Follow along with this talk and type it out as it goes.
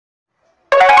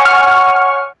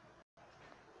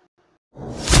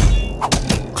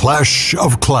Clash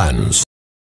of Clans.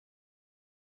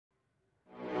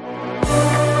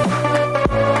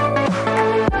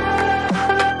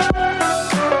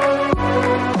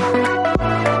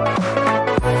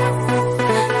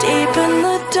 Deep in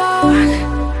the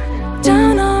dark,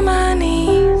 down on my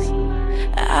knees,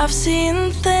 I've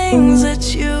seen things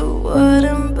that you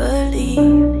wouldn't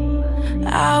believe.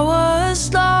 I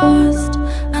was lost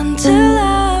until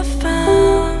I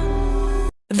found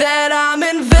that I'm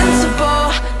invincible.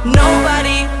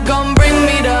 Nobody gon' bring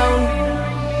me down.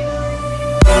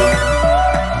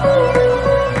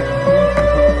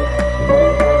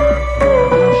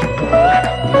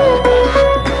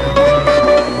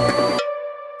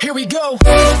 Here we go.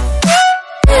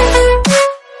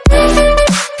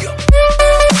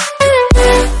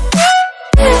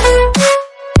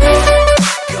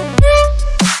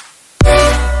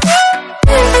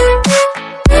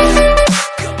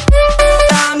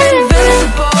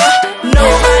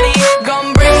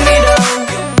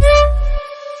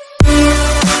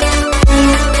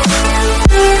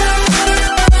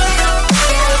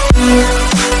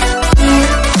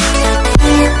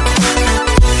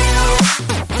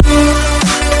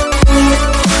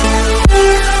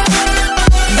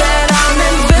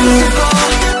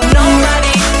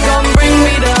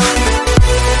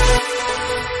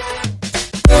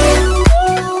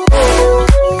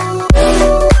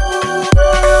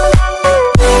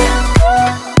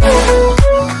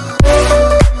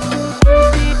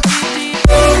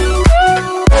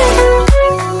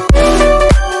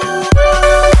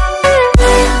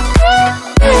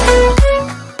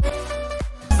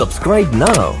 Subscribe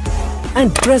now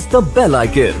and press the bell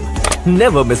icon.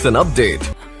 Never miss an update.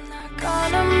 I'm not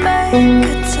gonna make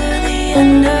it to the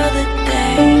end of the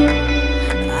day.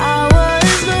 I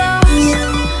was lost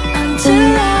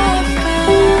until I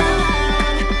found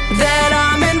that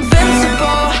I'm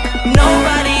invincible.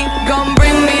 Nobody gon'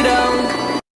 bring me down.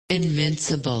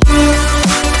 Invincible.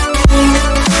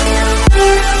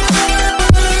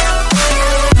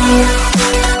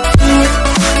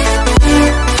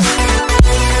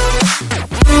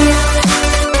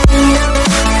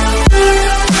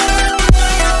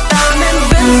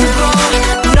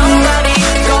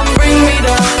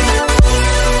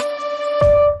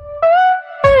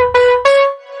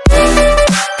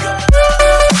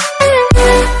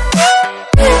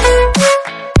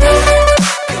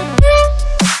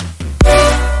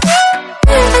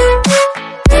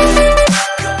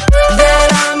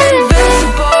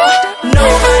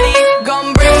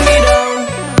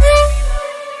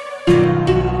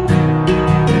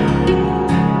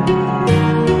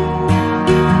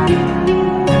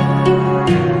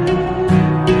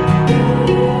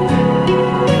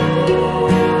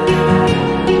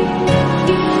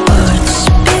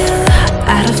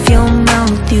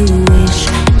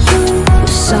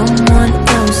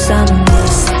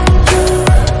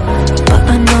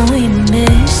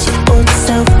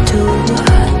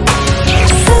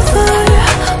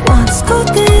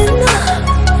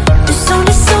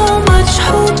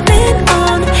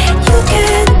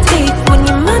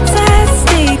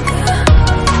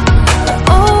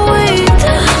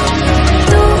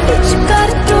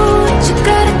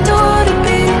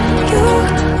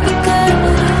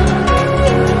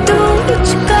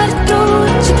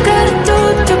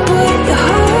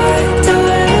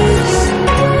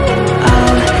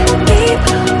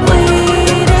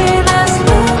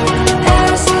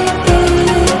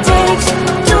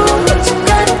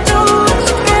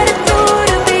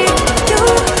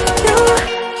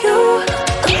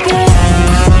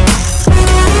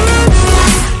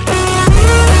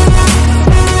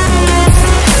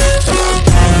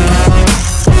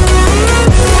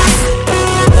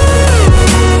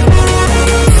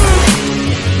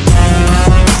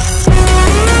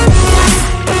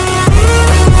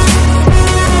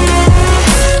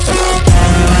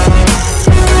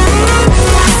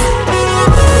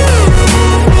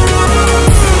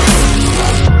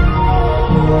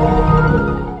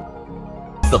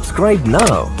 Subscribe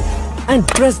now and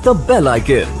press the bell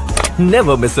icon.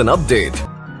 Never miss an update.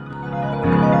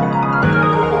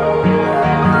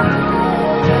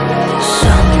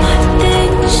 Some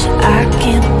things I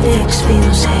can't fix,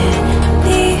 feels hit.